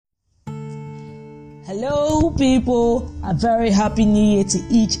Hello people, a very happy new year to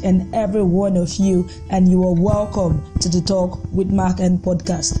each and every one of you, and you are welcome to the Talk with Mark and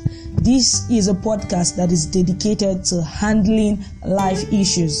podcast. This is a podcast that is dedicated to handling life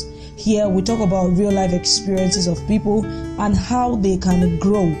issues. Here we talk about real life experiences of people and how they can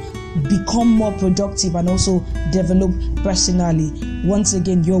grow, become more productive and also develop personally. Once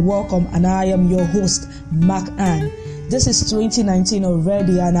again, you're welcome, and I am your host, Mark Ann. This is 2019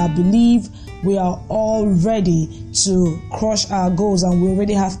 already, and I believe we are all ready to crush our goals, and we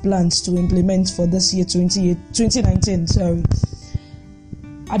already have plans to implement for this year, 2019.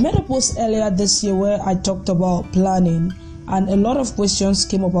 I made a post earlier this year where I talked about planning, and a lot of questions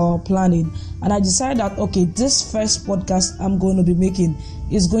came up about planning, and I decided that, okay, this first podcast I'm going to be making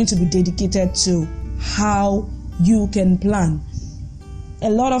is going to be dedicated to how you can plan. A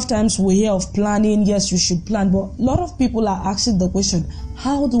lot of times we hear of planning, yes, you should plan, but a lot of people are asking the question,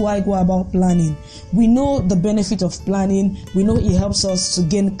 how do I go about planning? We know the benefit of planning. We know it helps us to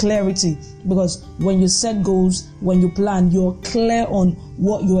gain clarity, because when you set goals, when you plan, you're clear on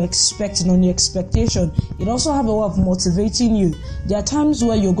what you're expecting, on your expectation. It also has a way of motivating you. There are times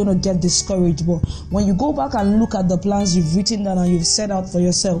where you're going to get discouraged, but when you go back and look at the plans you've written down and you've set out for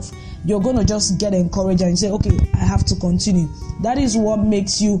yourself, you're going to just get encouraged and say, okay, I have to continue. That is what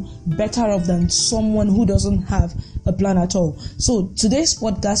makes you better off than someone who doesn't have a plan at all. So today's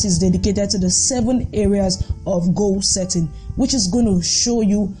podcast is dedicated to the 7 areas of goal setting, which is going to show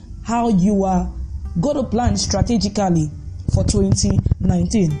you how you are going to plan strategically for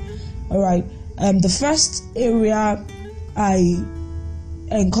 2019. All right. The first area I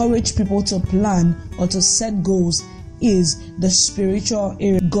encourage people to plan or to set goals is the spiritual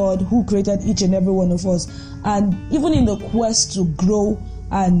area. God, who created each and every one of us, and even in the quest to grow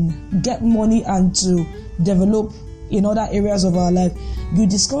and get money and to develop in other areas of our life, you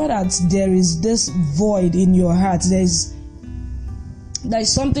discover that there is this void in your heart. There is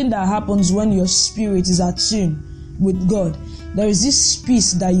something that happens when your spirit is attuned with God. There is this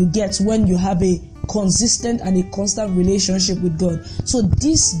peace that you get when you have a consistent and a constant relationship with God. So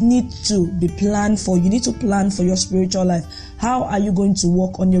this needs to be planned for. You need to plan for your spiritual life. How are you going to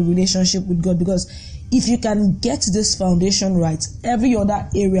work on your relationship with God? Because if you can get this foundation right, every other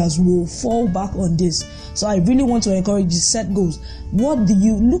areas will fall back on this. So I really want to encourage you to set goals. What do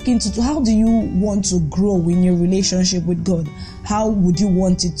you look into? How do you want to grow in your relationship with God? How would you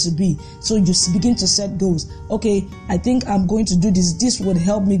want it to be? So you begin to set goals. Okay, I think I'm going to do this. This would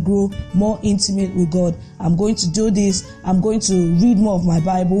help me grow more intimate with God. I'm going to do this. I'm going to read more of my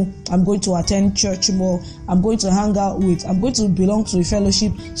Bible. I'm going to attend church more. I'm going to hang out with. I'm going to belong to a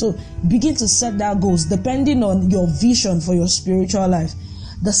fellowship. So begin to set that goals depending on your vision for your spiritual life.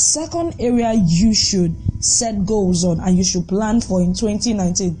 The second area you should set goals on and you should plan for in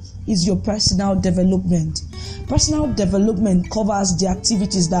 2019 is your personal development. Personal development covers the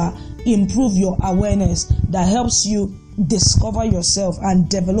activities that improve your awareness, that helps you discover yourself and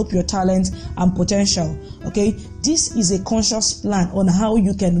develop your talent and potential. Okay, this is a conscious plan on how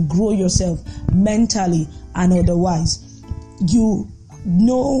you can grow yourself mentally and otherwise. You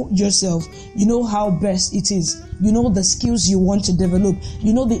know yourself, you know how best it is, you know the skills you want to develop,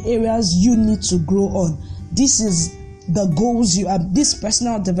 you know the areas you need to grow on. This is the goals you have. This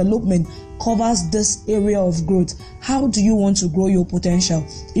personal development covers this area of growth. How do you want to grow your potential?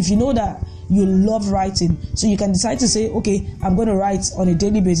 If you know that you love writing, so you can decide to say, okay, I'm going to write on a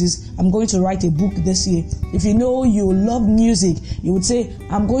daily basis. I'm going to write a book this year. If you know you love music, you would say,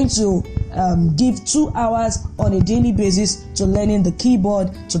 I'm going to give 2 hours on a daily basis to learning the keyboard,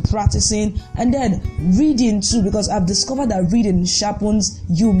 to practicing, and then reading too, because I've discovered that reading sharpens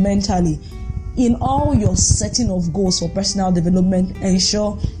you mentally. In all your setting of goals for personal development,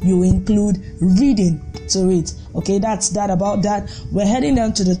 ensure you include reading to it. Okay, that's that about that. We're heading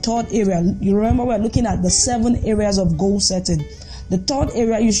down to the third area. You remember we're looking at the 7 areas of goal setting. The third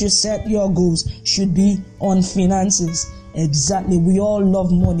area you should set your goals should be on finances. Exactly. We all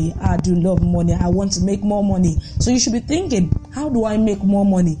love money. I do love money. I want to make more money. So you should be thinking, how do I make more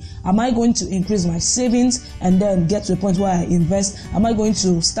money? Am I going to increase my savings and then get to a point where I invest? Am I going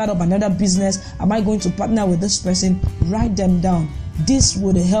to start up another business? Am I going to partner with this person? Write them down. This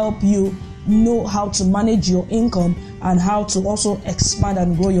would help you know how to manage your income and how to also expand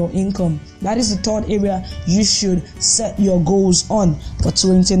and grow your income. That is the third area you should set your goals on for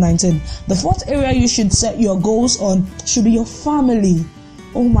 2019. The fourth area you should set your goals on should be your family.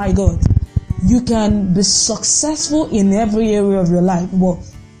 Oh my God. You can be successful in every area of your life, but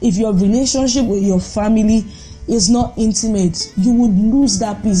if your relationship with your family is not intimate, you would lose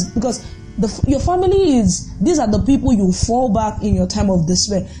that peace, because Your family these are the people you fall back in your time of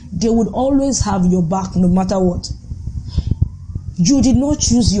despair. They would always have your back no matter what. You did not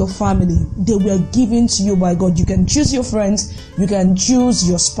choose your family. They were given to you by God. You can choose your friends, you can choose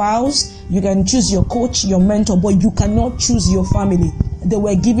your spouse, you can choose your coach, your mentor, but you cannot choose your family. They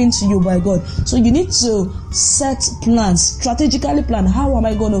were given to you by God. So you need to set plans, strategically plan. How am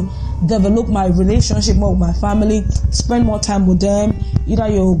I going to develop my relationship more with my family, spend more time with them? Either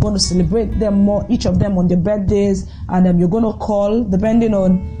you're going to celebrate them more, each of them on their birthdays, and you're going to call, depending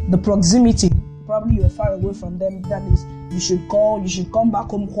on the proximity. Probably you're far away from them. That is, you should call, you should come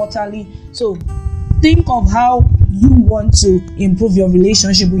back home quarterly. So think of how you want to improve your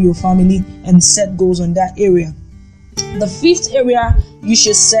relationship with your family and set goals on that area. The fifth area you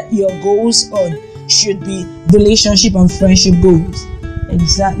should set your goals on should be relationship and friendship goals.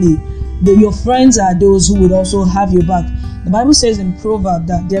 Exactly. Your friends are those who would also have your back. The Bible says in Proverbs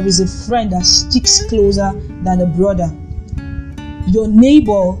that there is a friend that sticks closer than a brother. Your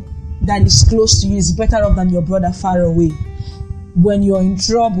neighbor that is close to you is better off than your brother far away. When you're in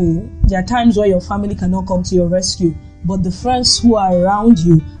trouble, there are times where your family cannot come to your rescue, but the friends who are around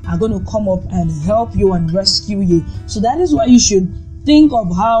you are going to come up and help you and rescue you. So that is why you should think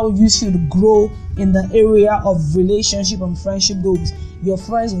of how you should grow in the area of relationship and friendship goals. Your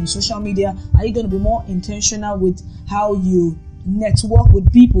friends on social media, are you going to be more intentional with how you network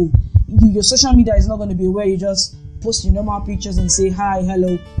with people? Your social media is not going to be where you just post your normal pictures and say hi,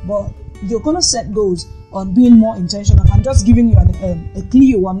 hello, but you're going to set goals on being more intentional. I'm just giving you a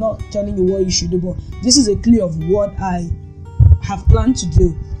clue. I'm not telling you what you should do, but this is a clue of what I have planned to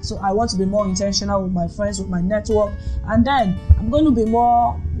do. So I want to be more intentional with my friends, with my network, and then I'm going to be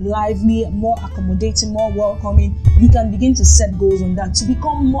more lively, more accommodating, more welcoming. You can begin to set goals on that to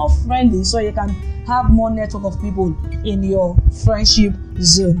become more friendly, so you can have more network of people in your friendship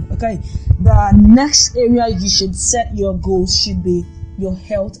zone. Okay, the next area you should set your goals should be your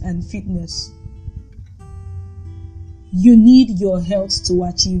health and fitness. You need your health to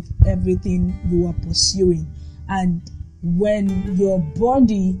achieve everything you are pursuing, and when your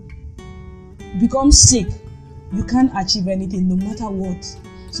body becomes sick, you can't achieve anything no matter what.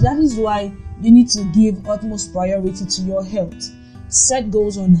 So that is why you need to give utmost priority to your health. Set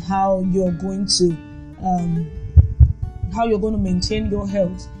goals on how you're going to maintain your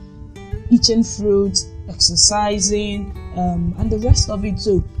health, eating fruits, exercising, and the rest of it.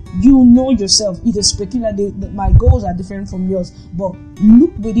 So you know yourself. It is peculiar. My goals are different from yours, but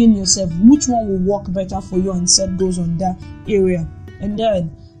look within yourself which one will work better for you and set goals on that area. And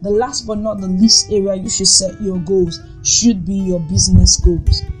then the last but not the least area you should set your goals should be your business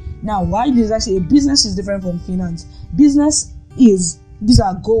goals. Now, why did I say a business is different from finance? These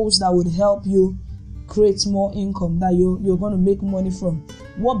are goals that would help you create more income, that you're going to make money from.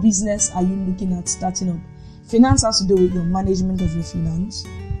 What business are you looking at starting up? Finance has to do with your management of your finance.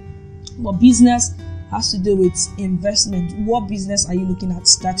 But business has to do with investment. What business are you looking at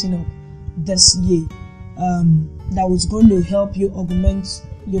starting up this year that was going to help you augment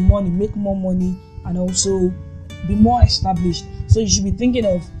your money, make more money, and also be more established? So you should be thinking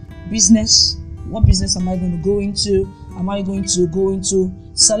of business. What business am I going to go into? Am I going to go into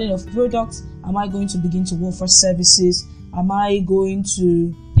selling of products? Am I going to begin to offer services? Am I going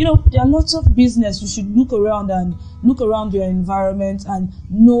to, there are lots of business. You should look around your environment and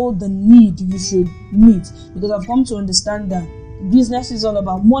know the need you should meet. Because I've come to understand that business is all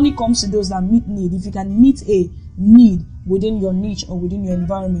about money comes to those that meet need. If you can meet a need within your niche or within your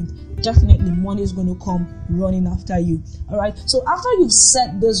environment, definitely money is going to come running after you. All right. So after you've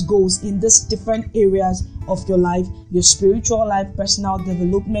set those goals in these different areas of your life, your spiritual life, personal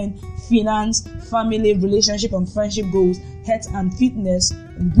development, finance, family, relationship and friendship goals, health and fitness,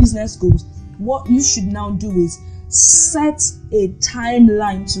 and business goals, what you should now do is set a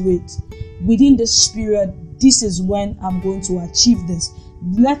timeline to it. Within this period, this is when I'm going to achieve this.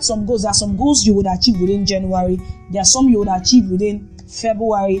 There are some goals you would achieve within January. There are some you would achieve within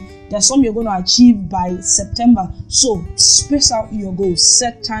February. There are some you're going to achieve by September. So space out your goals.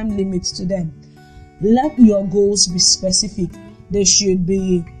 Set time limits to them. Let your goals be specific. They should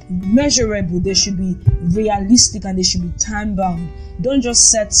be measurable. They should be realistic, and they should be time bound. Don't just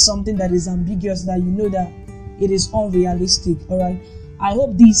set something that is ambiguous, that you know that it is unrealistic. All right. I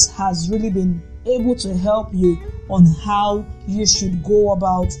hope this has really been able to help you on how you should go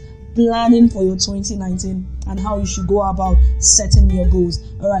about planning for your 2019 and how you should go about setting your goals.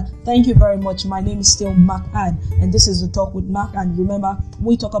 All right. Thank you very much. My name is still Mark Ann, and this is the Talk with Mark. And remember,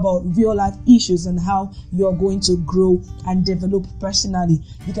 we talk about real life issues and how you're going to grow and develop personally.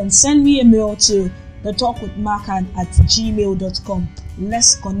 You can send me a mail to thetalkwithmarkan@gmail.com.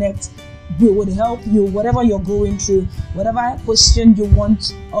 Let's connect. we would help you, whatever you're going through, whatever question you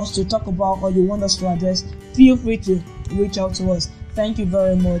want us to talk about or you want us to address. Feel free to reach out to us. Thank you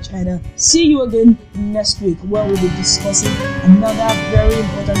very much, and see you again next week, where we'll be discussing another very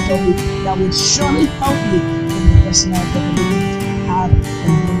important topic that will surely help you in your personal development.